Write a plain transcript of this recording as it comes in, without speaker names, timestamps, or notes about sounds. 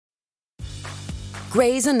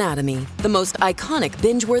Grey's Anatomy, the most iconic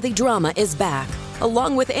binge-worthy drama, is back,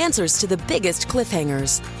 along with answers to the biggest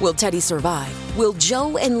cliffhangers. Will Teddy survive? Will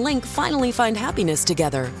Joe and Link finally find happiness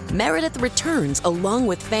together? Meredith returns along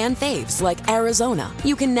with fan faves like Arizona.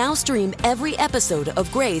 You can now stream every episode of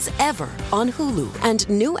Grey's ever on Hulu, and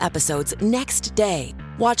new episodes next day.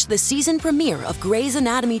 Watch the season premiere of Grey's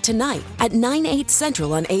Anatomy tonight at 9/8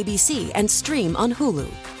 Central on ABC and stream on Hulu.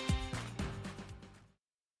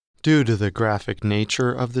 Due to the graphic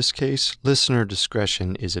nature of this case, listener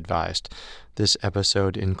discretion is advised. This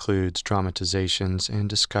episode includes dramatizations and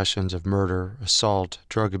discussions of murder, assault,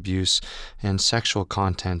 drug abuse, and sexual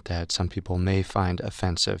content that some people may find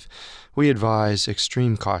offensive. We advise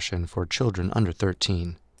extreme caution for children under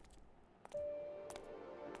 13.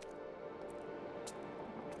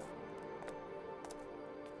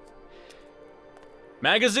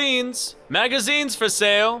 Magazines! Magazines for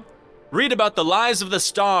sale! Read about the lives of the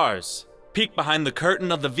stars. Peek behind the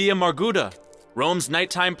curtain of the Via Margutta, Rome's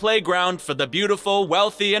nighttime playground for the beautiful,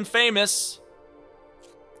 wealthy, and famous.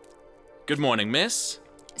 Good morning, miss.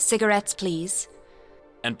 Cigarettes, please.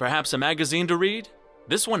 And perhaps a magazine to read?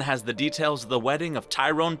 This one has the details of the wedding of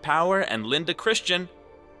Tyrone Power and Linda Christian.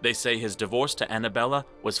 They say his divorce to Annabella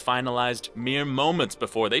was finalized mere moments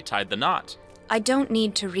before they tied the knot. I don't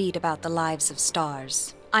need to read about the lives of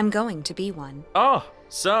stars. I'm going to be one. Oh,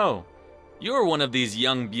 so... you're one of these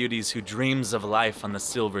young beauties who dreams of life on the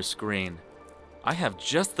silver screen. I have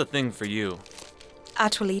just the thing for you.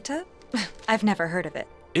 Atualita? I've never heard of it.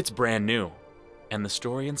 It's brand new, and the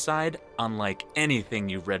story inside, unlike anything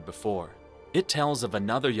you've read before. It tells of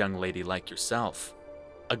another young lady like yourself,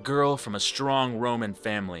 a girl from a strong Roman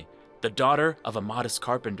family, the daughter of a modest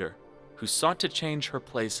carpenter, who sought to change her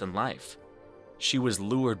place in life. She was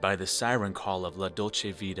lured by the siren call of La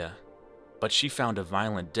Dolce Vita, but she found a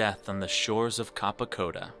violent death on the shores of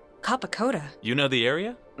Capacota. Capacota? You know the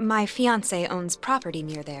area? My fiancé owns property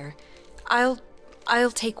near there. I'll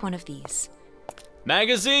take one of these.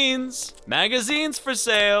 Magazines! Magazines for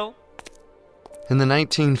sale! In the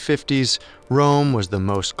 1950s, Rome was the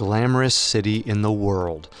most glamorous city in the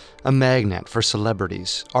world, a magnet for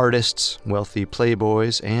celebrities, artists, wealthy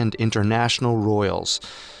playboys, and international royals.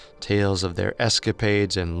 Tales of their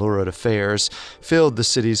escapades and lurid affairs filled the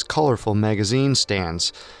city's colorful magazine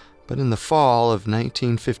stands. But in the fall of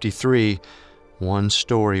 1953, one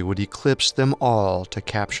story would eclipse them all to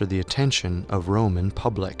capture the attention of Roman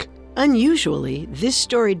public. Unusually, this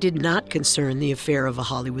story did not concern the affair of a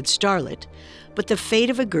Hollywood starlet, but the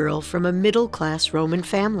fate of a girl from a middle-class Roman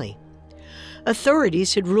family.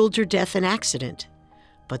 Authorities had ruled her death an accident,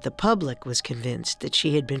 but the public was convinced that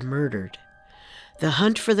she had been murdered. The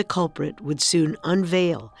hunt for the culprit would soon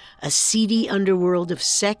unveil a seedy underworld of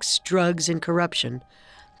sex, drugs, and corruption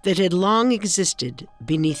that had long existed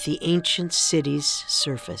beneath the ancient city's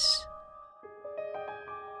surface.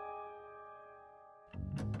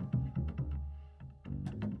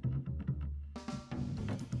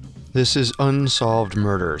 This is Unsolved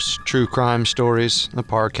Murders, True Crime Stories, a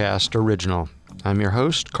Parcast original. I'm your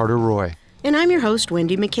host, Carter Roy. And I'm your host,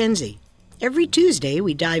 Wendy McKenzie. Every Tuesday,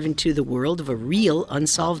 we dive into the world of a real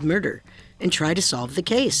unsolved murder and try to solve the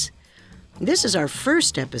case. This is our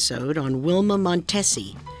first episode on Wilma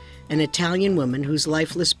Montesi, an Italian woman whose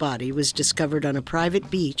lifeless body was discovered on a private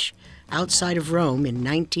beach outside of Rome in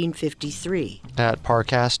 1953. At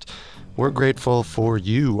Parcast, we're grateful for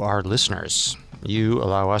you, our listeners. You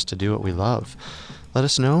allow us to do what we love. Let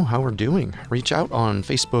us know how we're doing. Reach out on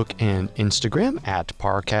Facebook and Instagram at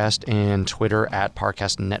Parcast and Twitter at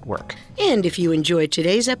Parcast Network. And if you enjoyed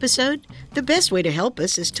today's episode, the best way to help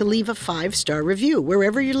us is to leave a 5-star review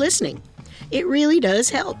wherever you're listening. It really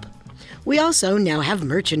does help. We also now have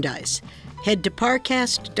merchandise. Head to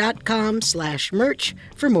parcast.com/merch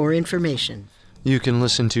for more information. You can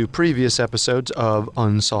listen to previous episodes of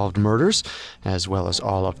Unsolved Murders, as well as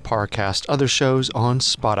all of Parcast's other shows on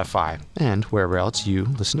Spotify and wherever else you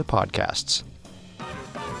listen to podcasts.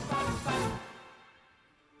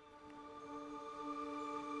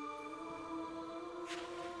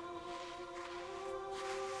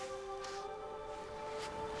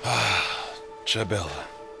 Chabella.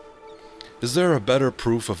 Is there a better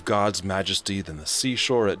proof of God's majesty than the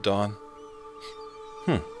seashore at dawn?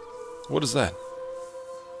 What is that?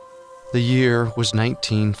 The year was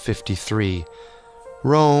 1953.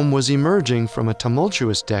 Rome was emerging from a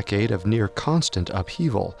tumultuous decade of near-constant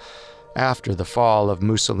upheaval. After the fall of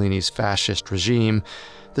Mussolini's fascist regime,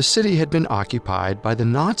 the city had been occupied by the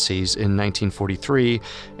Nazis in 1943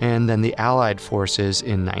 and then the Allied forces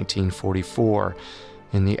in 1944.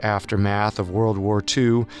 In the aftermath of World War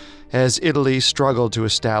II, as Italy struggled to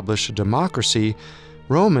establish a democracy,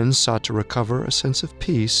 Romans sought to recover a sense of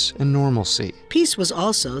peace and normalcy. Peace was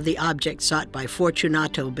also the object sought by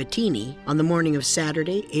Fortunato Bettini on the morning of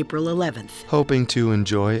Saturday, April 11th. Hoping to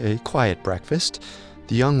enjoy a quiet breakfast,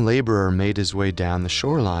 the young laborer made his way down the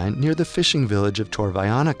shoreline near the fishing village of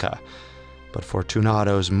Torvaianica. But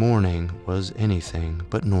Fortunato's morning was anything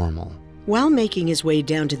but normal. While making his way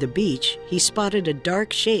down to the beach, he spotted a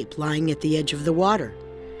dark shape lying at the edge of the water.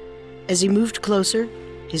 As he moved closer,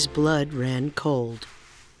 his blood ran cold.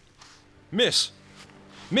 Miss!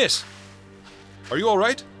 Are you all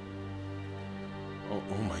right? Oh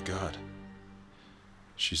my God.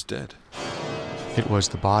 She's dead. It was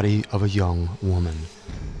the body of a young woman.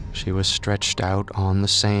 She was stretched out on the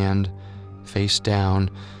sand, face down,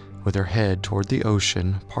 with her head toward the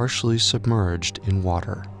ocean, partially submerged in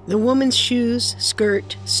water. The woman's shoes,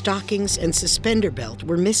 skirt, stockings, and suspender belt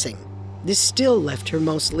were missing. This still left her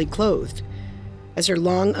mostly clothed, as her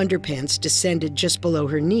long underpants descended just below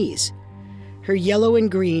her knees. Her yellow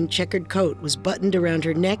and green checkered coat was buttoned around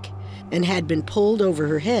her neck and had been pulled over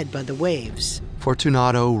her head by the waves.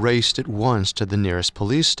 Fortunato raced at once to the nearest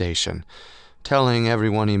police station, telling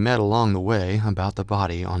everyone he met along the way about the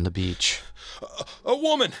body on the beach. A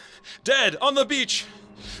woman! Dead on the beach!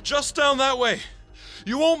 Just down that way!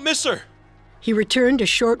 You won't miss her! He returned a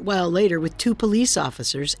short while later with 2 police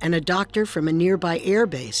officers and a doctor from a nearby air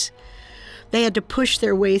base. They had to push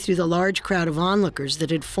their way through the large crowd of onlookers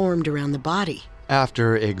that had formed around the body.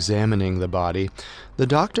 After examining the body, the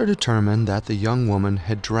doctor determined that the young woman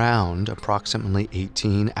had drowned approximately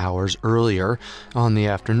 18 hours earlier on the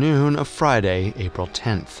afternoon of Friday, April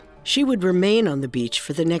 10th. She would remain on the beach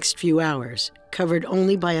for the next few hours, covered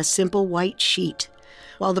only by a simple white sheet,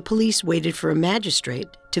 while the police waited for a magistrate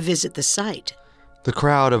to visit the site. The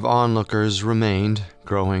crowd of onlookers remained,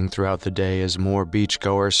 growing throughout the day as more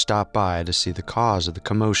beachgoers stopped by to see the cause of the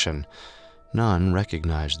commotion. None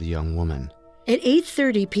recognized the young woman. At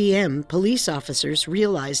 8:30 p.m., police officers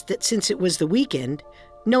realized that since it was the weekend,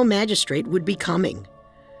 no magistrate would be coming.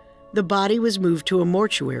 The body was moved to a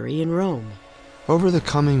mortuary in Rome. Over the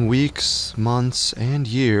coming weeks, months, and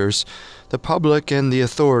years, the public and the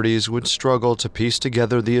authorities would struggle to piece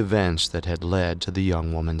together the events that had led to the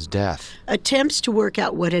young woman's death. Attempts to work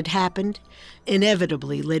out what had happened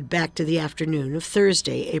inevitably led back to the afternoon of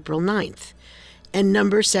Thursday, April 9th, and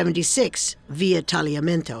number 76, Via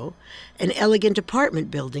Tagliamento, an elegant apartment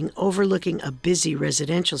building overlooking a busy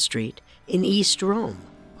residential street in East Rome.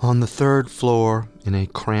 On the 3rd floor, in a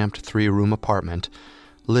cramped 3-room apartment,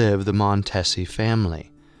 lived the Montesi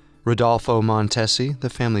family. Rodolfo Montesi, the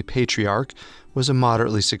family patriarch, was a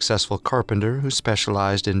moderately successful carpenter who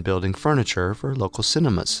specialized in building furniture for local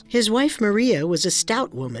cinemas. His wife Maria was a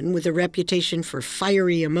stout woman with a reputation for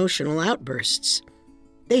fiery emotional outbursts.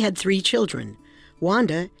 They had 3 children: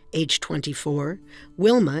 Wanda, age 24,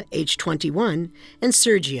 Wilma, age 21, and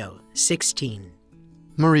Sergio, 16.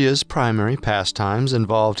 Maria's primary pastimes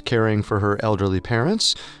involved caring for her elderly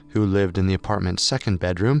parents, who lived in the apartment's 2nd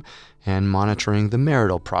bedroom, and monitoring the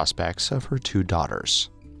marital prospects of her 2 daughters.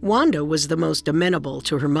 Wanda was the most amenable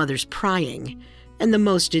to her mother's prying, and the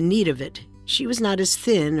most in need of it. She was not as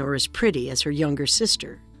thin or as pretty as her younger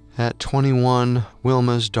sister. At 21,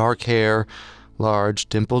 Wilma's dark hair, large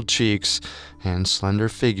dimpled cheeks, and slender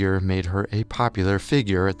figure made her a popular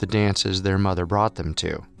figure at the dances their mother brought them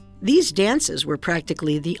to. These dances were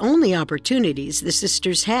practically the only opportunities the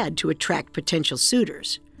sisters had to attract potential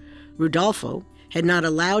suitors. Rodolfo had not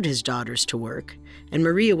allowed his daughters to work, and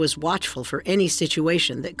Maria was watchful for any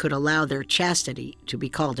situation that could allow their chastity to be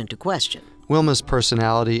called into question. Wilma's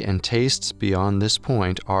personality and tastes beyond this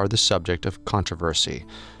point are the subject of controversy.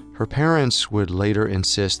 Her parents would later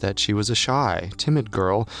insist that she was a shy, timid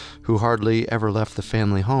girl who hardly ever left the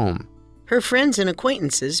family home. Her friends and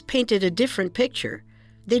acquaintances painted a different picture.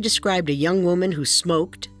 They described a young woman who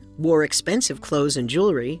smoked, wore expensive clothes and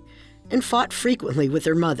jewelry, and fought frequently with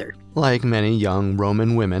her mother. Like many young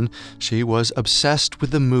Roman women, she was obsessed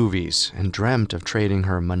with the movies and dreamt of trading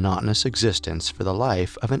her monotonous existence for the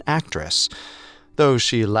life of an actress. Though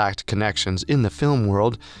she lacked connections in the film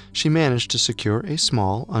world, she managed to secure a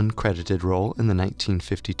small, uncredited role in the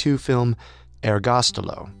 1952 film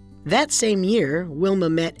Ergastolo. That same year, Wilma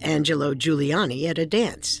met Angelo Giuliani at a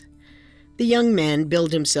dance. The young man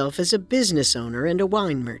billed himself as a business owner and a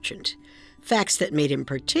wine merchant, facts that made him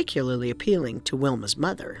particularly appealing to Wilma's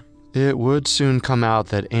mother. It would soon come out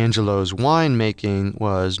that Angelo's winemaking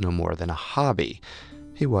was no more than a hobby.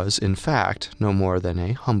 He was, in fact, no more than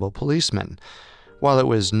a humble policeman. While it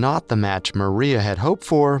was not the match Maria had hoped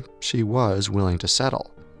for, she was willing to settle.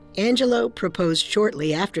 Angelo proposed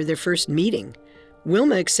shortly after their first meeting.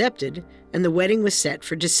 Wilma accepted, and the wedding was set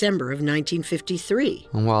for December of 1953.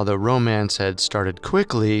 And while the romance had started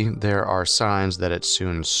quickly, there are signs that it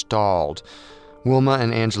soon stalled. Wilma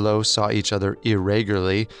and Angelo saw each other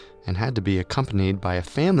irregularly and had to be accompanied by a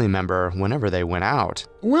family member whenever they went out.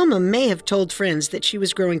 Wilma may have told friends that she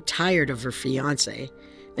was growing tired of her fiancé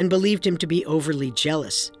and believed him to be overly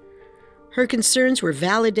jealous. Her concerns were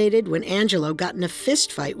validated when Angelo got in a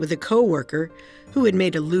fistfight with a co-worker who had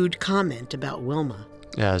made a lewd comment about Wilma.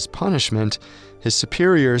 As punishment, his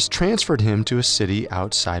superiors transferred him to a city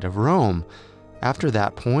outside of Rome. After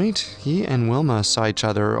that point, he and Wilma saw each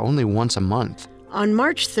other only once a month. On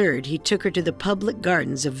March 3rd, he took her to the public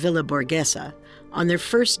gardens of Villa Borghese on their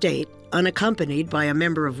first date, unaccompanied by a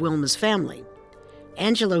member of Wilma's family.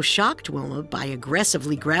 Angelo shocked Wilma by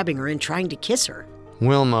aggressively grabbing her and trying to kiss her.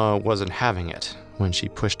 Wilma wasn't having it. When she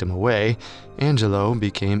pushed him away, Angelo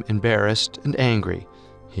became embarrassed and angry.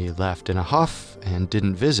 He left in a huff and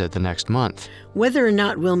didn't visit the next month. Whether or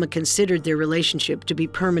not Wilma considered their relationship to be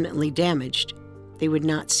permanently damaged, they would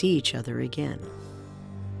not see each other again.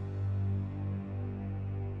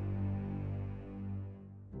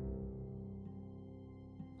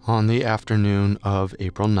 On the afternoon of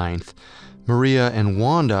April 9th, Maria and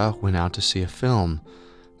Wanda went out to see a film.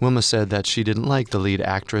 Wilma said that she didn't like the lead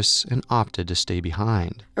actress and opted to stay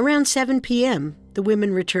behind. Around 7 p.m., the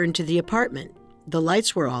women returned to the apartment. The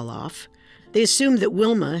lights were all off. They assumed that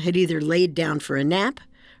Wilma had either laid down for a nap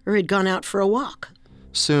or had gone out for a walk.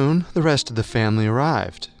 Soon, the rest of the family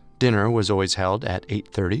arrived. Dinner was always held at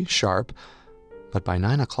 8:30 sharp, but by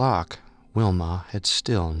 9 o'clock, Wilma had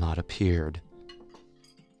still not appeared.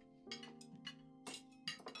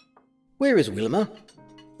 Where is Wilma?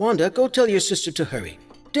 Wanda, go tell your sister to hurry.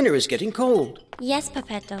 Dinner is getting cold. Yes,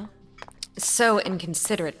 Papeto. So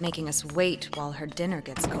inconsiderate making us wait while her dinner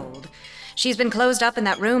gets cold. She's been closed up in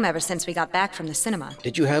that room ever since we got back from the cinema.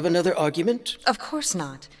 Did you have another argument? Of course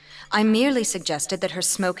not. I merely suggested that her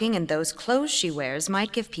smoking and those clothes she wears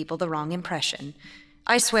might give people the wrong impression.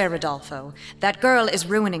 I swear, Rodolfo, that girl is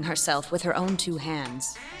ruining herself with her own two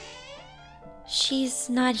hands. She's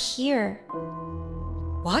not here.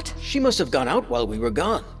 What? She must have gone out while we were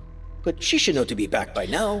gone. But she should know to be back by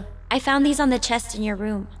now. I found these on the chest in your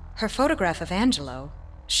room. Her photograph of Angelo.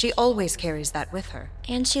 She always carries that with her.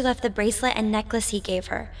 And she left the bracelet and necklace he gave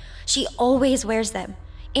her. She always wears them.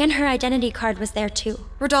 And her identity card was there too.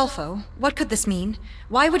 Rodolfo, what could this mean?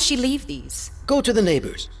 Why would she leave these? Go to the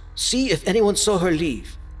neighbors. See if anyone saw her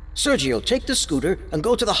leave. Sergio, take the scooter and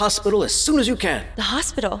go to the hospital as soon as you can. The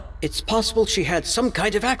hospital? It's possible she had some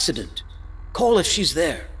kind of accident. Call if she's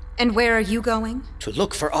there. And where are you going? To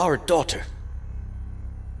look for our daughter.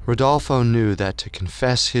 Rodolfo knew that to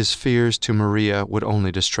confess his fears to Maria would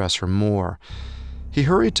only distress her more. He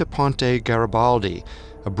hurried to Ponte Garibaldi,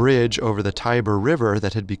 a bridge over the Tiber River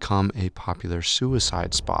that had become a popular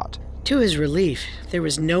suicide spot. To his relief, there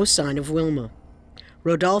was no sign of Wilma.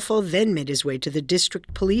 Rodolfo then made his way to the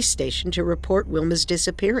district police station to report Wilma's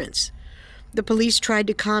disappearance. The police tried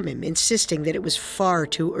to calm him, insisting that it was far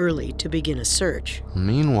too early to begin a search.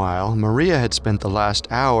 Meanwhile, Maria had spent the last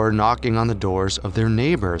hour knocking on the doors of their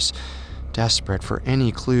neighbors, desperate for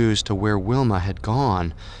any clues to where Wilma had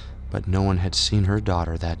gone, but no one had seen her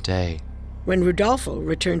daughter that day. When Rodolfo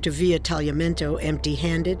returned to Via Tagliamento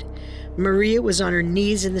empty-handed, Maria was on her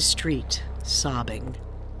knees in the street, sobbing.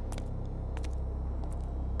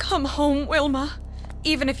 Come home, Wilma.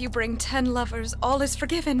 Even if you bring 10 lovers, all is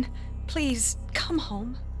forgiven. Please, come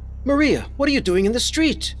home. Maria, what are you doing in the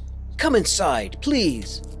street? Come inside,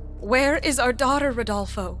 please. Where is our daughter,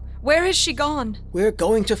 Rodolfo? Where has she gone? We're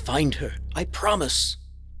going to find her, I promise.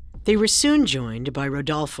 They were soon joined by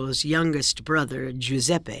Rodolfo's youngest brother,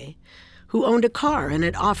 Giuseppe, who owned a car and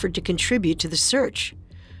had offered to contribute to the search.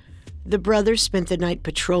 The brothers spent the night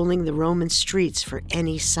patrolling the Roman streets for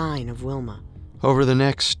any sign of Wilma. Over the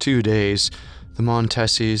next 2 days, the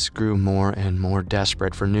Montesis grew more and more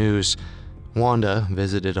desperate for news. Wanda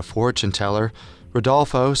visited a fortune teller.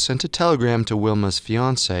 Rodolfo sent a telegram to Wilma's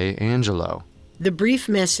fiancé, Angelo. The brief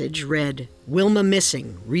message read, "Wilma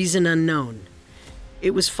missing, reason unknown."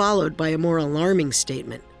 It was followed by a more alarming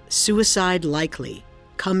statement, "Suicide likely,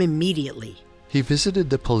 come immediately." He visited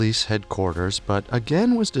the police headquarters, but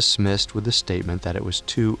again was dismissed with the statement that it was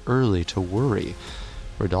too early to worry.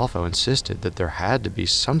 Rodolfo insisted that there had to be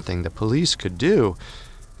something the police could do.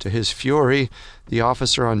 To his fury, the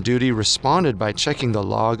officer on duty responded by checking the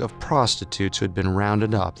log of prostitutes who had been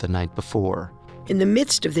rounded up the night before. In the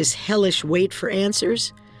midst of this hellish wait for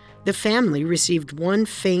answers, the family received one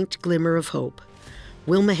faint glimmer of hope.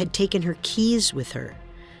 Wilma had taken her keys with her.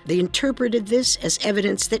 They interpreted this as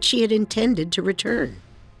evidence that she had intended to return.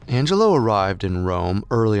 Angelo arrived in Rome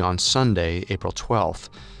early on Sunday, April 12th.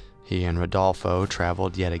 He and Rodolfo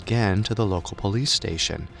traveled yet again to the local police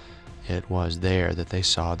station. It was there that they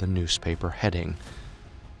saw the newspaper heading.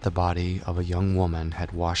 The body of a young woman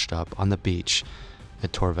had washed up on the beach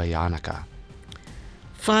at Torvaianica.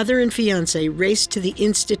 Father and fiancé raced to the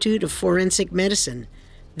Institute of Forensic Medicine,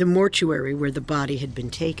 the mortuary where the body had been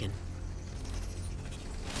taken.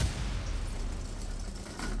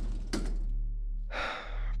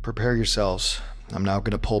 Prepare yourselves. I'm now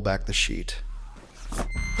going to pull back the sheet.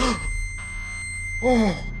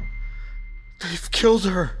 Oh, they've killed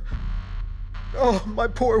her. Oh, my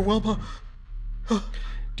poor Wilma.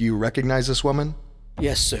 Do you recognize this woman?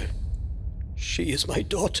 Yes, sir. She is my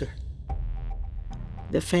daughter.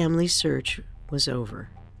 The family search was over.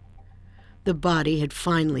 The body had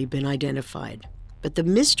finally been identified, but the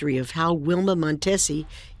mystery of how Wilma Montesi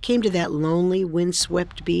came to that lonely,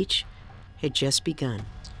 windswept beach had just begun.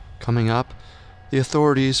 Coming up, the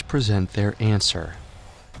authorities present their answer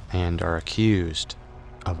and are accused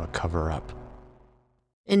of a cover-up.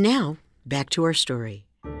 And now, back to our story.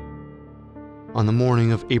 On the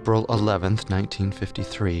morning of April 11th,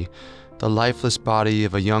 1953, the lifeless body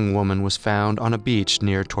of a young woman was found on a beach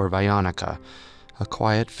near Torvaianica, a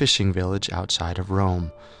quiet fishing village outside of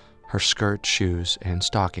Rome. Her skirt, shoes, and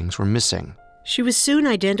stockings were missing. She was soon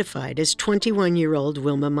identified as 21-year-old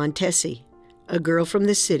Wilma Montesi, a girl from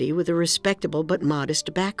the city with a respectable but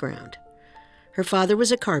modest background. Her father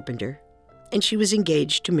was a carpenter, and she was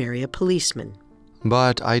engaged to marry a policeman.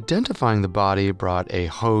 But identifying the body brought a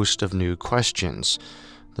host of new questions,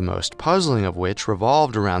 the most puzzling of which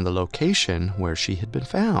revolved around the location where she had been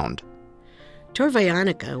found.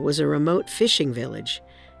 Torvaianica was a remote fishing village,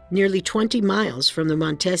 nearly 20 miles from the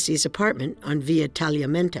Montesi's apartment on Via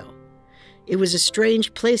Tagliamento. It was a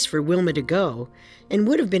strange place for Wilma to go, and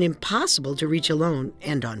would have been impossible to reach alone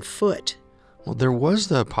and on foot. Well, there was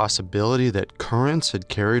the possibility that currents had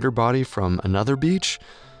carried her body from another beach.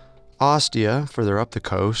 Ostia, further up the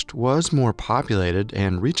coast, was more populated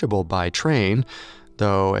and reachable by train,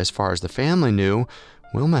 though, as far as the family knew,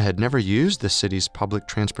 Wilma had never used the city's public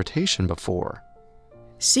transportation before.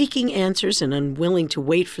 Seeking answers and unwilling to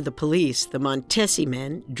wait for the police, the Montesi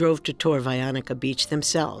men drove to Torvaianica Beach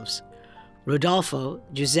themselves. Rodolfo,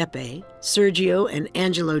 Giuseppe, Sergio, and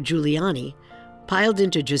Angelo Giuliani piled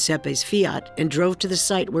into Giuseppe's Fiat and drove to the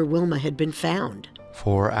site where Wilma had been found.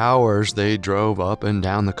 For hours, they drove up and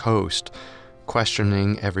down the coast,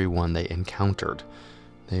 questioning everyone they encountered.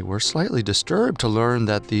 They were slightly disturbed to learn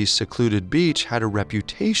that the secluded beach had a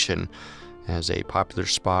reputation as a popular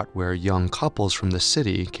spot where young couples from the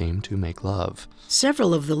city came to make love.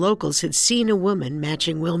 Several of the locals had seen a woman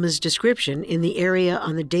matching Wilma's description in the area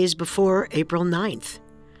on the days before April 9th.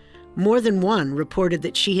 More than one reported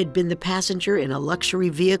that she had been the passenger in a luxury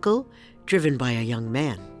vehicle driven by a young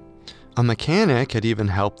man. A mechanic had even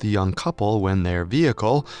helped the young couple when their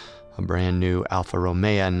vehicle, a brand new Alfa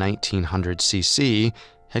Romeo 1900cc,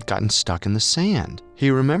 had gotten stuck in the sand. He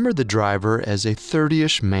remembered the driver as a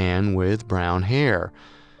 30-ish man with brown hair.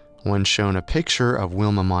 When shown a picture of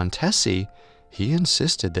Wilma Montesi, he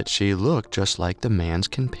insisted that she looked just like the man's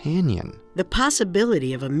companion. The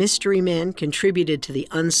possibility of a mystery man contributed to the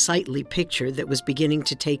unsightly picture that was beginning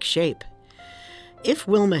to take shape. If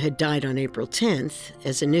Wilma had died on April 10th,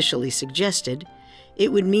 as initially suggested,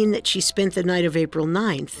 it would mean that she spent the night of April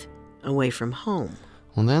 9th away from home.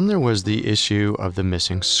 Well, then there was the issue of the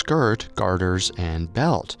missing skirt, garters, and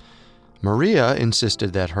belt. Maria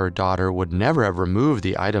insisted that her daughter would never have removed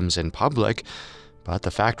the items in public, but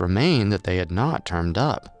the fact remained that they had not turned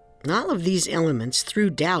up. All of these elements threw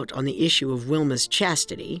doubt on the issue of Wilma's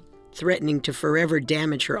chastity, threatening to forever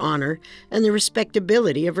damage her honor and the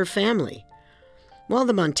respectability of her family. While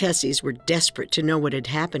the Montesis were desperate to know what had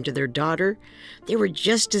happened to their daughter, they were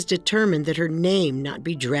just as determined that her name not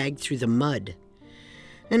be dragged through the mud.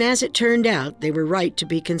 And as it turned out, they were right to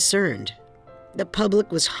be concerned. The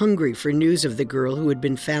public was hungry for news of the girl who had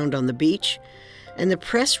been found on the beach, and the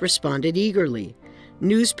press responded eagerly.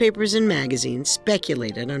 Newspapers and magazines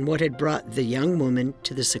speculated on what had brought the young woman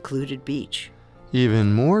to the secluded beach.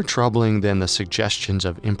 Even more troubling than the suggestions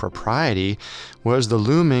of impropriety was the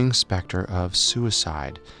looming specter of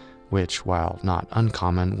suicide, which, while not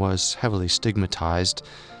uncommon, was heavily stigmatized.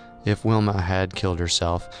 If Wilma had killed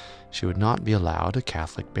herself, she would not be allowed a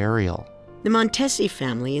Catholic burial. The Montesi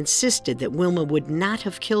family insisted that Wilma would not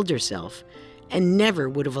have killed herself and never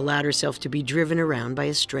would have allowed herself to be driven around by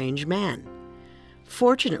a strange man.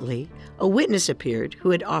 Fortunately, a witness appeared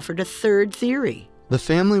who had offered a third theory. The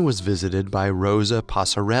family was visited by Rosa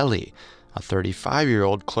Passarelli, a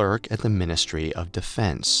 35-year-old clerk at the Ministry of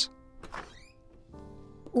Defense.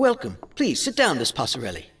 Welcome. Please, sit down, Miss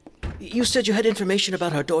Passarelli. You said you had information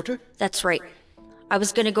about our daughter? That's right. I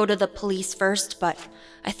was going to go to the police first, but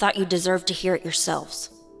I thought you deserved to hear it yourselves.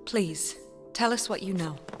 Please, tell us what you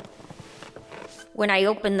know. When I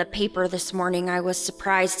opened the paper this morning, I was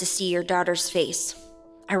surprised to see your daughter's face.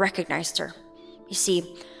 I recognized her. You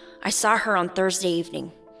see, I saw her on Thursday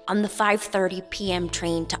evening, on the 5:30 p.m.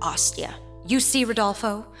 train to Ostia. You see,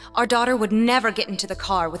 Rodolfo, our daughter would never get into the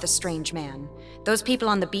car with a strange man. Those people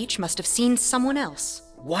on the beach must have seen someone else.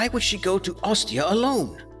 Why would she go to Ostia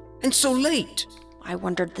alone? And so late? I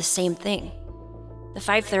wondered the same thing. The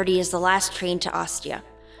 5:30 is the last train to Ostia.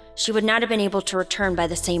 She would not have been able to return by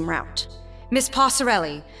the same route. Miss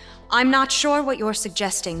Passarelli, I'm not sure what you're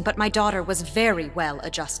suggesting, but my daughter was very well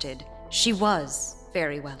adjusted. She was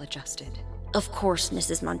very well adjusted. Of course,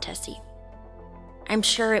 Mrs. Montesi. I'm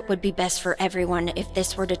sure it would be best for everyone if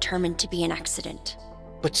this were determined to be an accident.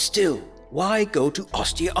 But still, why go to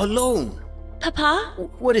Ostia alone? Papa?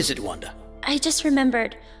 What is it, Wanda? I just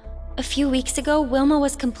remembered. A few weeks ago, Wilma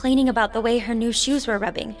was complaining about the way her new shoes were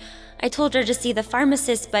rubbing. I told her to see the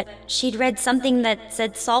pharmacist, but she'd read something that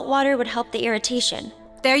said salt water would help the irritation.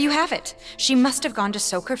 There you have it. She must have gone to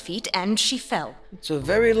soak her feet, and she fell. It's a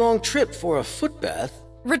very long trip for a foot bath.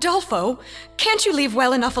 Rodolfo, can't you leave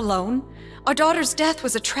well enough alone? Our daughter's death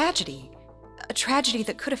was a tragedy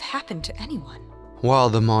that could have happened to anyone. While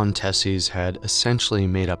the Montesis had essentially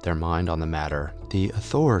made up their mind on the matter, the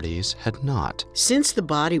authorities had not. Since the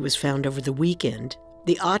body was found over the weekend,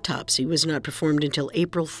 the autopsy was not performed until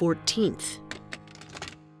April 14th.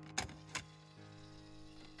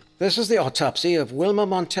 This is the autopsy of Wilma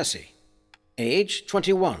Montesi, age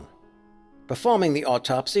 21. Performing the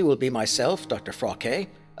autopsy will be myself, Dr. Frauquet,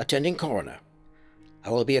 attending coroner. I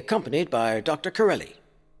will be accompanied by Dr. Corelli.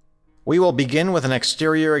 We will begin with an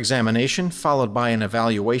exterior examination, followed by an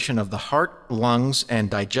evaluation of the heart, lungs, and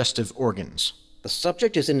digestive organs. The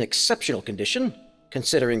subject is in exceptional condition,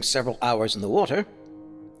 considering several hours in the water.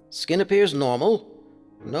 Skin appears normal.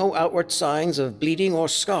 No outward signs of bleeding or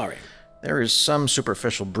scarring. There is some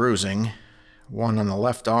superficial bruising, one on the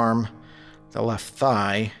left arm, the left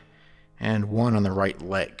thigh, and one on the right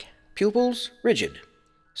leg. Pupils rigid.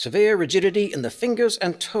 Severe rigidity in the fingers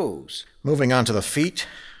and toes. Moving on to the feet,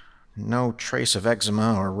 no trace of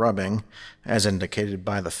eczema or rubbing, as indicated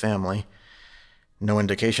by the family. No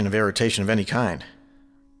indication of irritation of any kind.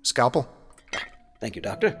 Scalpel? Thank you,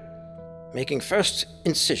 Doctor. Making first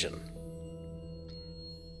incision.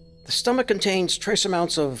 The stomach contains trace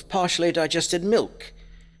amounts of partially digested milk.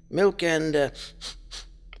 Milk and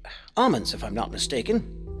almonds, if I'm not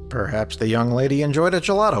mistaken. Perhaps the young lady enjoyed a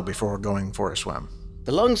gelato before going for a swim.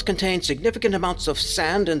 The lungs contain significant amounts of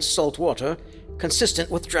sand and salt water, consistent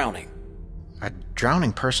with drowning. A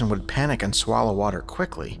drowning person would panic and swallow water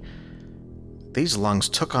quickly. These lungs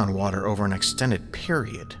took on water over an extended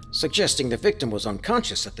period. Suggesting the victim was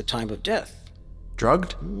unconscious at the time of death.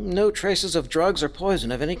 Drugged? No traces of drugs or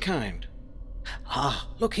poison of any kind. Ah,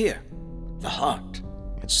 look here. The heart.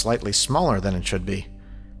 It's slightly smaller than it should be.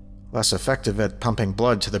 Less effective at pumping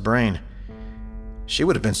blood to the brain. She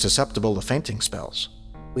would have been susceptible to fainting spells.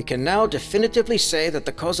 We can now definitively say that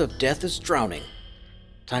the cause of death is drowning.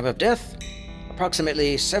 Time of death?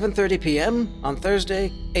 Approximately 7:30 p.m. on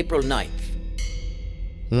Thursday, April 9th.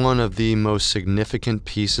 One of the most significant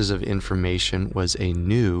pieces of information was a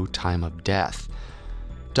new time of death.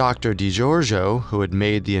 Dr. DiGiorgio, who had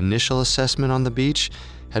made the initial assessment on the beach,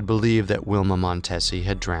 had believed that Wilma Montesi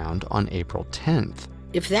had drowned on April 10th.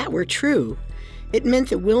 If that were true, it meant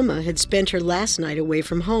that Wilma had spent her last night away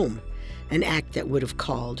from home, an act that would have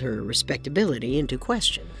called her respectability into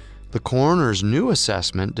question. The coroner's new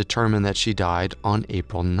assessment determined that she died on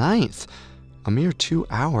April 9th, a mere 2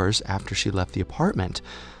 hours after she left the apartment,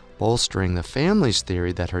 bolstering the family's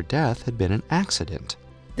theory that her death had been an accident.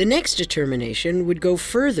 The next determination would go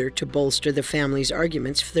further to bolster the family's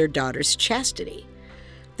arguments for their daughter's chastity.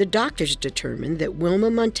 The doctors determined that Wilma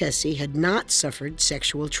Montesi had not suffered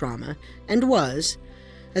sexual trauma and was,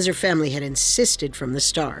 as her family had insisted from the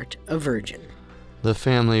start, a virgin. The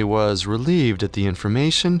family was relieved at the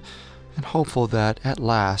information and hopeful that at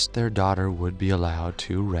last their daughter would be allowed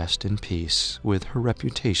to rest in peace with her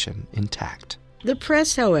reputation intact. The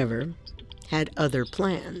press, however, had other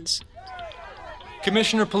plans.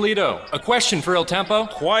 Commissioner Polito, a question for Il Tempo.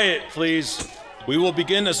 Quiet, please. We will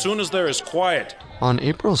begin as soon as there is quiet. On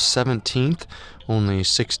April 17th, only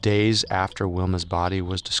 6 days after Wilma's body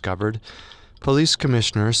was discovered, Police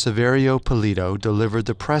Commissioner Saverio Polito delivered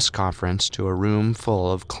the press conference to a room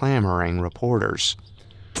full of clamoring reporters.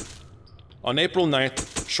 On April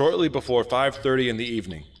 9th, shortly before 5:30 in the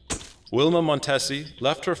evening, Wilma Montesi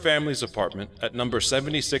left her family's apartment at number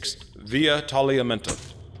 76 Via Tagliamento.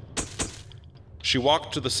 She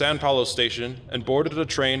walked to the San Paulo station and boarded a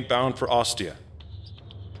train bound for Ostia.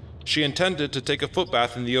 She intended to take a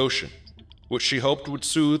footbath in the ocean, which she hoped would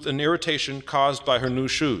soothe an irritation caused by her new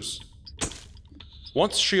shoes.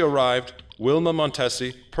 Once she arrived, Wilma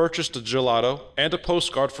Montesi purchased a gelato and a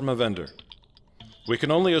postcard from a vendor. We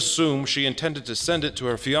can only assume she intended to send it to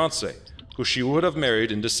her fiancé, who she would have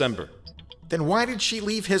married in December. Then why did she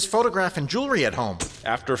leave his photograph and jewelry at home?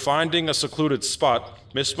 After finding a secluded spot,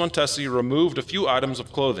 Miss Montesi removed a few items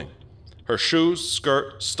of clothing: her shoes,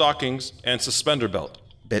 skirt, stockings, and suspender belt.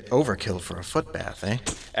 Bit overkill for a footbath, eh?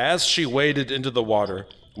 As she waded into the water,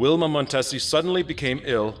 Wilma Montesi suddenly became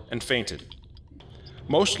ill and fainted,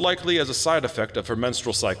 most likely as a side effect of her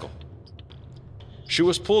menstrual cycle. She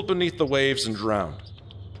was pulled beneath the waves and drowned.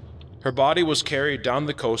 Her body was carried down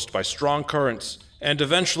the coast by strong currents and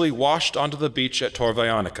eventually washed onto the beach at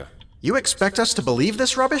Torvaionica. You expect us to believe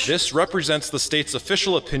this rubbish? This represents the state's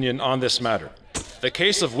official opinion on this matter. The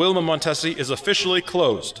case of Wilma Montesi is officially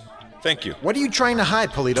closed. Thank you. What are you trying to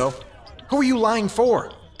hide, Polito? Who are you lying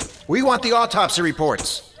for? We want the autopsy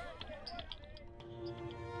reports.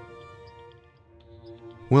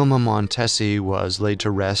 Wilma Montesi was laid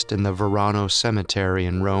to rest in the Verano Cemetery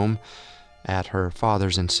in Rome. At her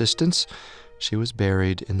father's insistence, she was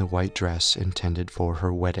buried in the white dress intended for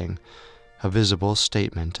her wedding, a visible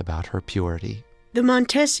statement about her purity. The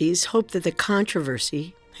Montesis hoped that the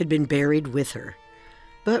controversy had been buried with her.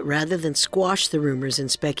 But rather than squash the rumors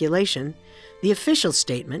and speculation, the official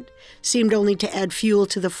statement seemed only to add fuel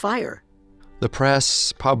to the fire. The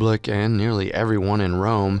press, public, and nearly everyone in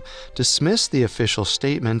Rome dismissed the official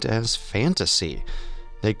statement as fantasy.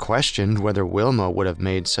 They questioned whether Wilma would have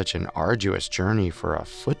made such an arduous journey for a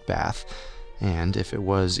footbath, and if it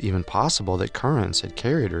was even possible that currents had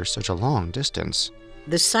carried her such a long distance.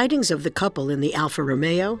 The sightings of the couple in the Alfa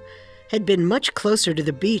Romeo had been much closer to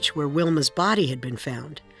the beach where Wilma's body had been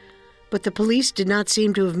found, but the police did not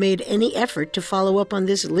seem to have made any effort to follow up on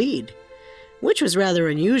this lead, which was rather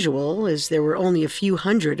unusual, as there were only a few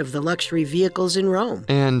hundred of the luxury vehicles in Rome.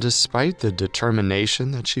 And despite the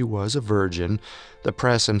determination that she was a virgin, the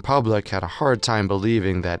press and public had a hard time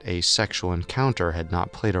believing that a sexual encounter had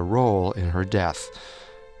not played a role in her death.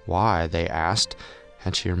 Why, they asked,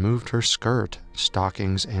 had she removed her skirt,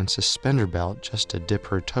 stockings, and suspender belt just to dip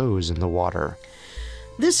her toes in the water?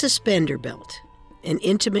 The suspender belt, an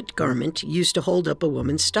intimate garment used to hold up a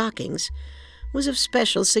woman's stockings, was of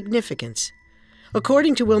special significance.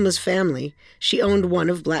 According to Wilma's family, she owned one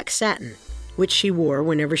of black satin, which she wore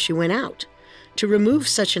whenever she went out. To remove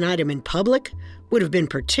such an item in public would have been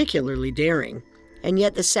particularly daring, and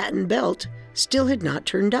yet the satin belt still had not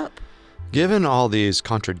turned up. Given all these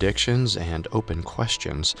contradictions and open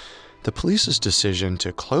questions, the police's decision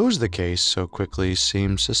to close the case so quickly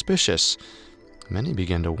seemed suspicious. Many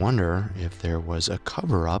began to wonder if there was a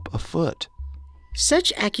cover-up afoot.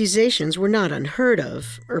 Such accusations were not unheard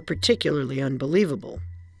of or particularly unbelievable.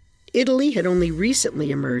 Italy had only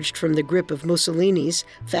recently emerged from the grip of Mussolini's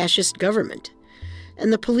fascist government,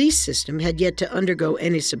 and the police system had yet to undergo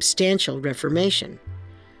any substantial reformation.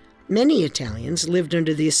 Many Italians lived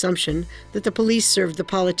under the assumption that the police served the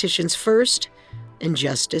politicians first and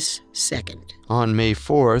justice second. On May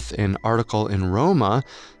 4th, an article in Roma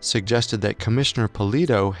suggested that Commissioner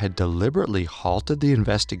Polito had deliberately halted the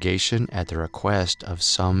investigation at the request of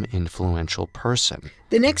some influential person.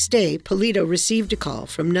 The next day, Polito received a call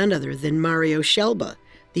from none other than Mario Scelba,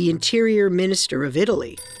 the Interior Minister of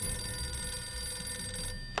Italy.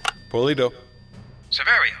 Polito.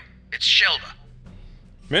 Severio, it's Scelba.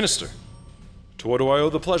 Minister, to what do I owe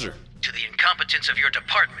the pleasure? To the incompetence of your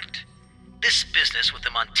department. This business with the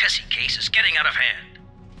Montesi case is getting out of hand.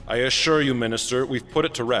 I assure you, Minister, we've put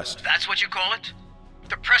it to rest. That's what you call it?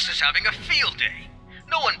 The press is having a field day.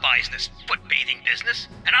 No one buys this foot-bathing business,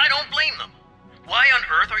 and I don't blame them. Why on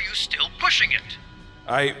earth are you still pushing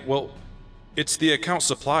it? Well, it's the account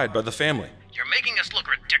supplied by the family. You're making us look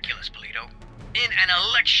ridiculous, Polito. In an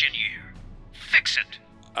election year. Fix it.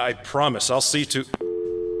 I promise I'll see to...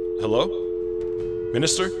 Hello?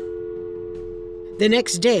 Minister? The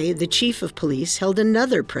next day, the chief of police held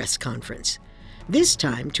another press conference, this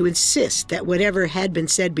time to insist that whatever had been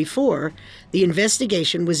said before, the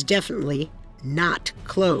investigation was definitely not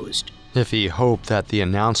closed. If he hoped that the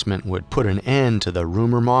announcement would put an end to the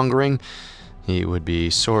rumor-mongering, he would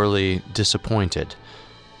be sorely disappointed.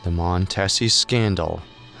 The Montesi scandal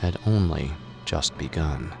had only just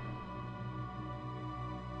begun.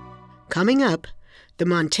 Coming up, The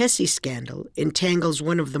Montesi scandal entangles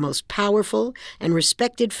one of the most powerful and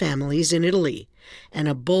respected families in Italy, and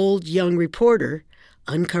a bold young reporter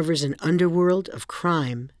uncovers an underworld of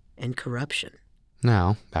crime and corruption.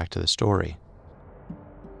 Now, back to the story.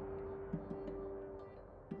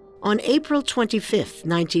 On April 25,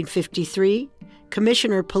 1953,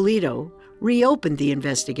 Commissioner Polito reopened the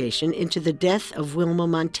investigation into the death of Wilma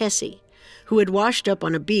Montesi, who had washed up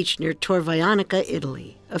on a beach near Torvaianica,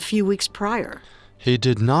 Italy, a few weeks prior. He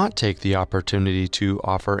did not take the opportunity to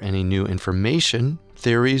offer any new information,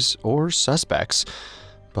 theories, or suspects,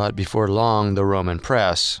 but before long the Roman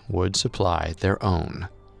press would supply their own.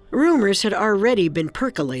 Rumors had already been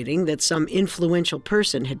percolating that some influential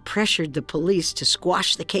person had pressured the police to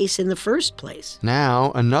squash the case in the first place.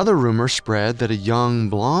 Now, another rumor spread that a young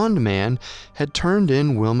blonde man had turned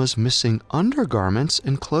in Wilma's missing undergarments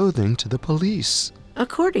and clothing to the police.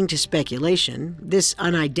 According to speculation, this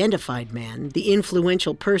unidentified man, the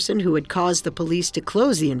influential person who had caused the police to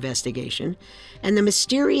close the investigation, and the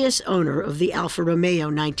mysterious owner of the Alfa Romeo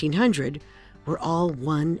 1900 were all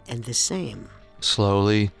one and the same.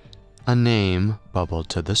 Slowly, a name bubbled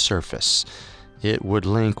to the surface. It would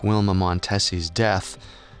link Wilma Montesi's death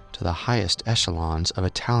to the highest echelons of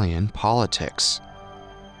Italian politics.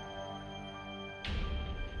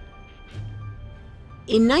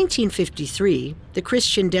 In 1953, the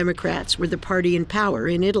Christian Democrats were the party in power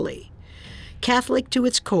in Italy. Catholic to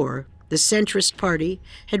its core, the centrist party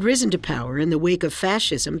had risen to power in the wake of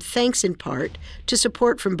fascism thanks in part to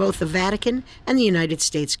support from both the Vatican and the United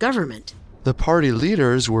States government. The party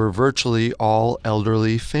leaders were virtually all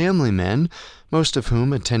elderly family men, most of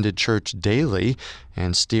whom attended church daily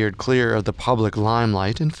and steered clear of the public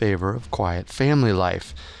limelight in favor of quiet family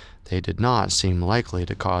life. They did not seem likely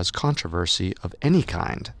to cause controversy of any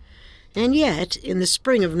kind. And yet, in the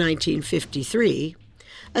spring of 1953,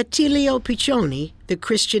 Attilio Piccioni, the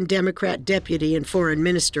Christian Democrat deputy and foreign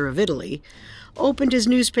minister of Italy, opened his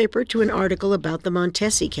newspaper to an article about the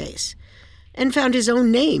Montesi case and found his own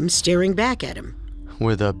name staring back at him.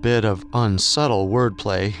 With a bit of unsubtle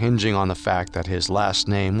wordplay hinging on the fact that his last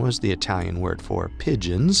name was the Italian word for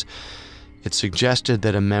pigeons, it suggested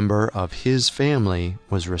that a member of his family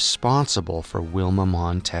was responsible for Wilma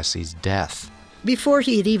Montesi's death. Before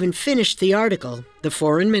he had even finished the article, the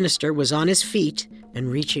foreign minister was on his feet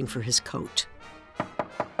and reaching for his coat.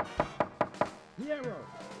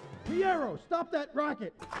 Piero, stop that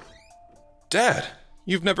rocket! Dad,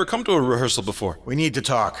 you've never come to a rehearsal before. We need to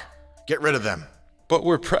talk. Get rid of them. But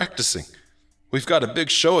we're practicing. We've got a big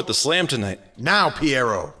show at the Slam tonight. Now,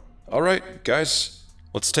 Piero! All right, guys,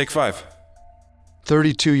 let's take 5.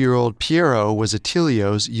 32-year-old Piero was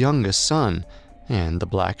Attilio's youngest son and the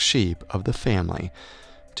black sheep of the family.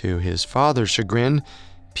 To his father's chagrin,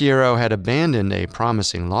 Piero had abandoned a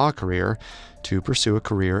promising law career to pursue a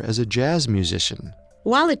career as a jazz musician.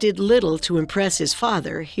 While it did little to impress his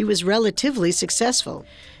father, he was relatively successful.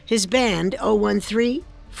 His band, 013,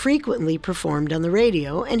 frequently performed on the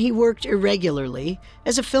radio, and he worked irregularly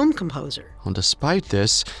as a film composer. Well, despite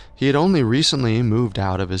this, he had only recently moved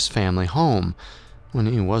out of his family home. When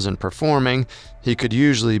he wasn't performing, he could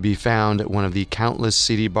usually be found at one of the countless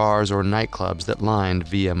seedy bars or nightclubs that lined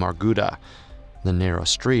Via Margutta, the narrow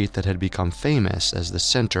street that had become famous as the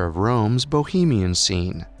center of Rome's bohemian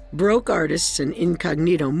scene. Broke artists and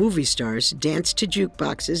incognito movie stars danced to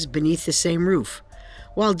jukeboxes beneath the same roof,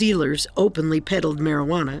 while dealers openly peddled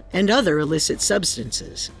marijuana and other illicit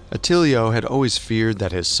substances. Attilio had always feared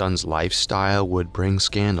that his son's lifestyle would bring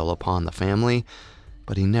scandal upon the family,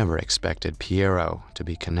 but he never expected Piero to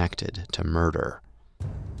be connected to murder.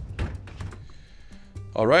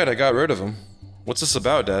 All right, I got rid of him. What's this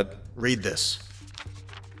about, Dad? Read this.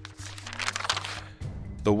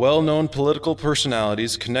 The well-known political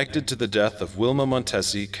personalities connected to the death of Wilma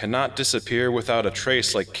Montesi cannot disappear without a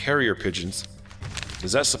trace like carrier pigeons.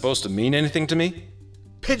 Is that supposed to mean anything to me?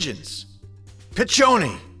 Pigeons.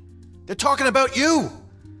 Piccioni. They're talking about you,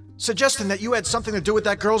 suggesting that you had something to do with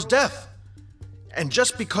that girl's death. And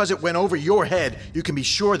just because it went over your head, you can be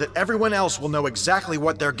sure that everyone else will know exactly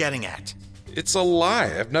what they're getting at. It's a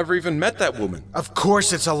lie. I've never even met that woman. Of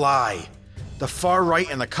course it's a lie. The far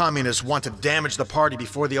right and the communists want to damage the party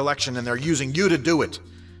before the election, and they're using you to do it.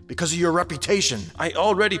 Because of your reputation. I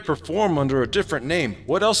already perform under a different name.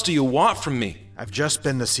 What else do you want from me? I've just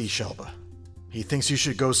been to see Shelba. He thinks you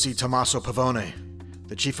should go see Tommaso Pavone,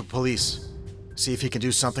 the chief of police. See if he can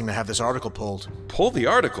do something to have this article pulled. Pull the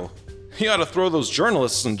article? He ought to throw those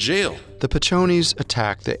journalists in jail. The Piccionis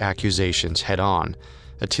attacked the accusations head on.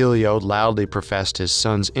 Attilio loudly professed his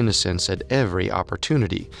son's innocence at every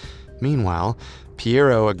opportunity. Meanwhile,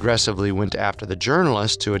 Piero aggressively went after the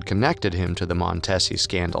journalist who had connected him to the Montesi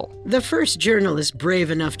scandal. The first journalist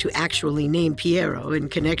brave enough to actually name Piero in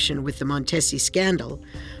connection with the Montesi scandal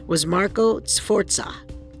was Marco Sforza.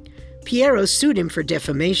 Piero sued him for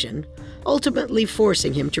defamation, ultimately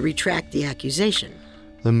forcing him to retract the accusation.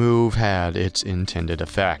 The move had its intended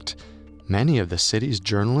effect. Many of the city's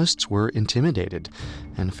journalists were intimidated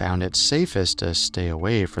and found it safest to stay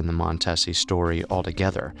away from the Montesi story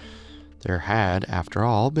altogether. There had, after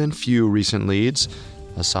all, been few recent leads,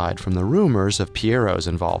 aside from the rumors of Piero's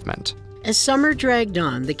involvement. As summer dragged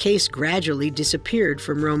on, the case gradually disappeared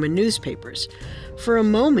from Roman newspapers. For a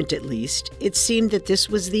moment at least, it seemed that this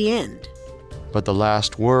was the end. But the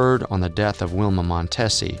last word on the death of Wilma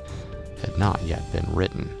Montesi had not yet been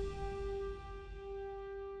written.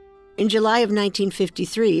 In July of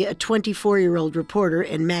 1953, a 24-year-old reporter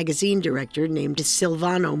and magazine director named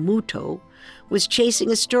Silvano Muto was chasing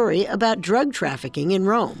a story about drug trafficking in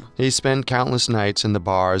Rome. He spent countless nights in the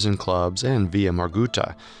bars and clubs and Via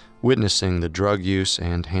Margutta, witnessing the drug use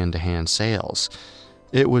and hand-to-hand sales.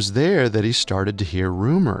 It was there that he started to hear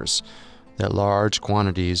rumors that large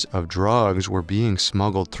quantities of drugs were being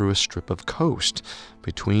smuggled through a strip of coast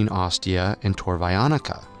between Ostia and Tor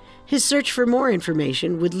Vaianica. His search for more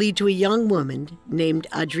information would lead to a young woman named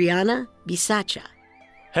Adriana Bisaccia.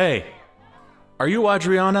 Hey, are you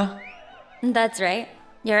Adriana? That's right.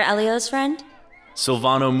 You're Elio's friend?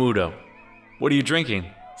 Silvano Muto. What are you drinking?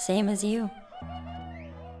 Same as you.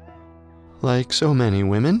 Like so many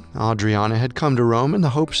women, Adriana had come to Rome in the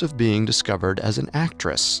hopes of being discovered as an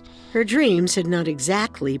actress. Her dreams had not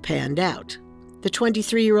exactly panned out. The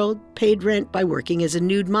 23-year-old paid rent by working as a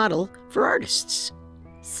nude model for artists.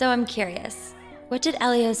 So I'm curious, what did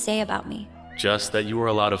Elio say about me? Just that you were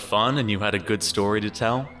a lot of fun and you had a good story to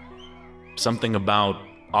tell? Something about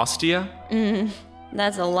Ostia?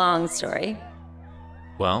 That's a long story.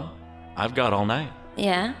 Well, I've got all night.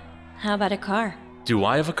 Yeah? How about a car? Do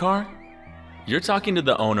I have a car? You're talking to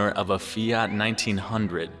the owner of a Fiat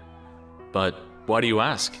 1900. But why do you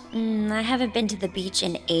ask? I haven't been to the beach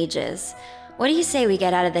in ages. What do you say we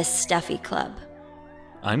get out of this stuffy club?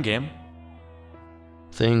 I'm game.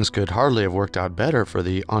 Things could hardly have worked out better for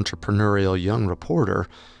the entrepreneurial young reporter.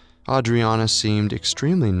 Adriana seemed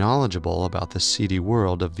extremely knowledgeable about the seedy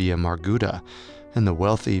world of Via Margutta and the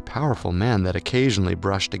wealthy, powerful men that occasionally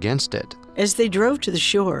brushed against it. As they drove to the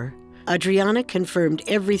shore, Adriana confirmed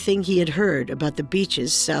everything he had heard about the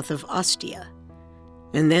beaches south of Ostia.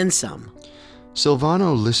 And then some.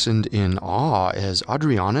 Silvano listened in awe as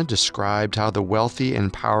Adriana described how the wealthy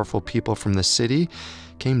and powerful people from the city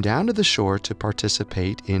came down to the shore to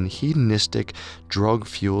participate in hedonistic,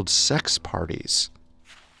 drug-fueled sex parties.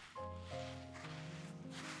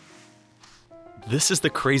 This is the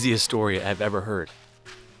craziest story I've ever heard.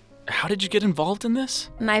 How did you get involved in this?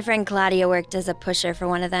 My friend Claudia worked as a pusher for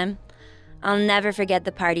one of them. I'll never forget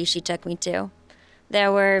the party she took me to.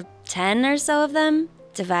 There were 10 or so of them,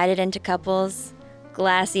 divided into couples,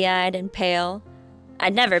 glassy-eyed and pale.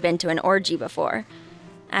 I'd never been to an orgy before.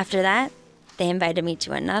 After that, they invited me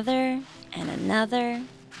to another and another.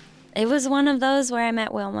 It was one of those where I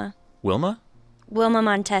met Wilma. Wilma? Wilma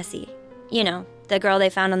Montesi. You know, the girl they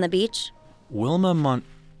found on the beach. Wilma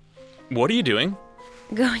What are you doing?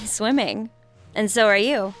 Going swimming. And so are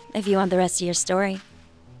you, if you want the rest of your story.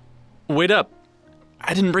 Wait up.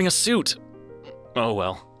 I didn't bring a suit. Oh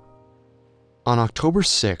well. On October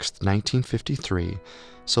 6, 1953,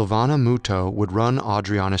 Silvano Muto would run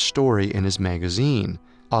Adriana's story in his magazine,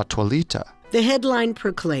 Attualita. The headline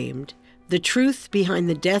proclaimed, "The truth behind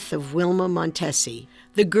the death of Wilma Montesi,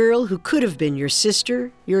 the girl who could have been your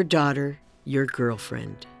sister, your daughter, your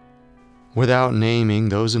girlfriend." Without naming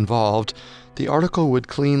those involved, the article would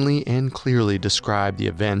cleanly and clearly describe the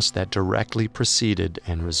events that directly preceded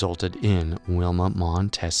and resulted in Wilma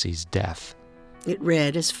Montesi's death. It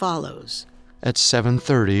read as follows. At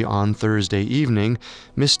 7:30 on Thursday evening,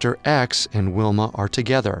 Mr. X and Wilma are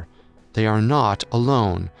together. They are not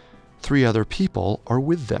alone. 3 other people are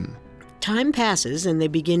with them. Time passes and they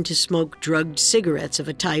begin to smoke drugged cigarettes of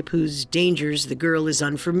a type whose dangers the girl is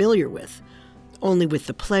unfamiliar with, only with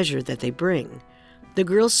the pleasure that they bring. The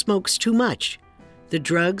girl smokes too much. The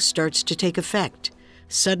drug starts to take effect.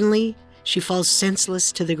 Suddenly, she falls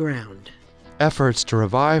senseless to the ground. Efforts to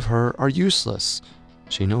revive her are useless.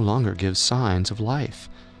 She no longer gives signs of life.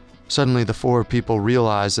 Suddenly, the 4 people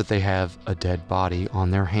realize that they have a dead body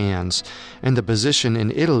on their hands, and the position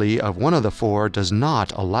in Italy of one of the 4 does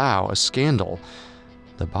not allow a scandal.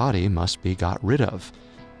 The body must be got rid of.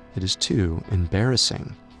 It is too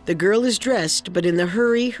embarrassing. The girl is dressed, but in the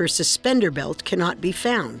hurry, her suspender belt cannot be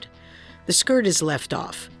found. The skirt is left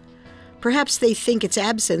off. Perhaps they think its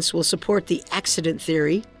absence will support the accident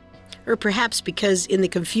theory, or perhaps because in the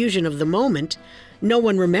confusion of the moment, no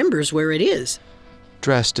one remembers where it is.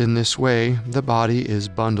 Dressed in this way, the body is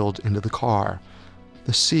bundled into the car.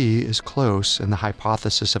 The sea is close, and the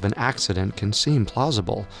hypothesis of an accident can seem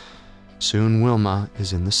plausible. Soon Wilma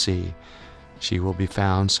is in the sea. She will be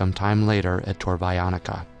found sometime later at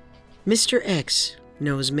Torvajanica. Mr. X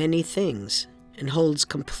knows many things and holds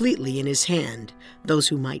completely in his hand those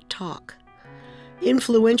who might talk.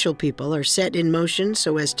 Influential people are set in motion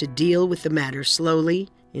so as to deal with the matter slowly,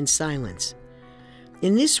 in silence.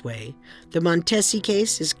 In this way, the Montesi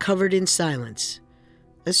case is covered in silence,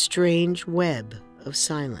 a strange web of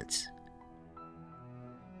silence.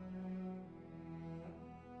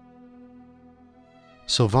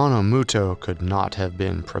 Silvano Muto could not have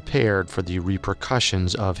been prepared for the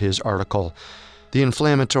repercussions of his article. The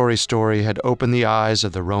inflammatory story had opened the eyes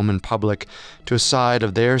of the Roman public to a side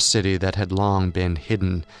of their city that had long been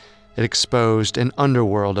hidden. It exposed an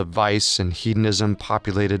underworld of vice and hedonism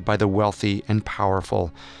populated by the wealthy and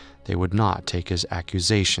powerful. They would not take his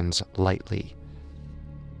accusations lightly.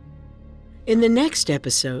 In the next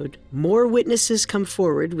episode, more witnesses come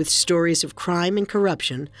forward with stories of crime and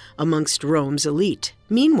corruption amongst Rome's elite.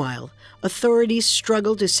 Meanwhile, authorities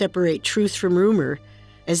struggle to separate truth from rumor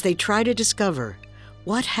as they try to discover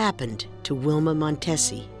what happened to Wilma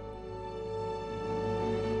Montesi.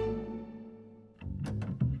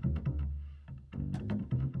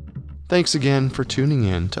 Thanks again for tuning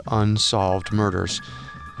in to Unsolved Murders.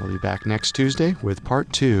 We'll be back next Tuesday with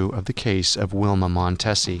part 2 of the case of Wilma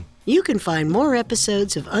Montesi. You can find more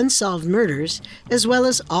episodes of Unsolved Murders, as well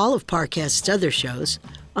as all of Parcast's other shows,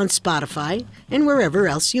 on Spotify and wherever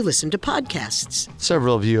else you listen to podcasts.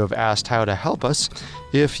 Several of you have asked how to help us.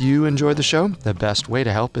 If you enjoy the show, the best way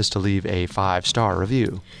to help is to leave a 5-star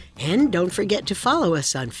review. And don't forget to follow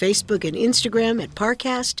us on Facebook and Instagram at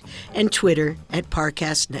Parcast and Twitter at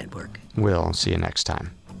Parcast Network. We'll see you next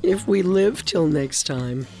time. If we live till next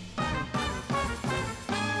time.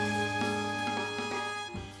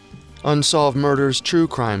 Unsolved Murders True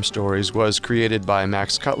Crime Stories was created by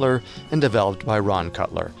Max Cutler and developed by Ron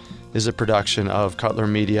Cutler. It is a production of Cutler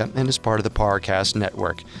Media and is part of the Parcast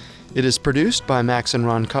Network. It is produced by Max and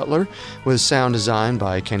Ron Cutler, with sound design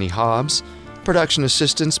by Kenny Hobbs, production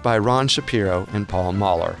assistance by Ron Shapiro and Paul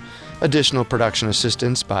Mahler, additional production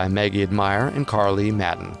assistance by Maggie Admire and Carly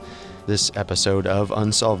Madden. This episode of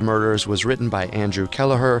Unsolved Murders was written by Andrew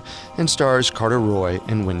Kelleher and stars Carter Roy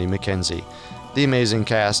and Wendy McKenzie. The amazing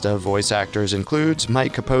cast of voice actors includes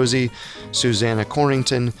Mike Capozzi, Susanna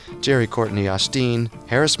Corrington, Jerry Courtney Osteen,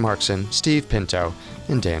 Harris Markson, Steve Pinto,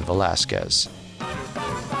 and Dan Velasquez.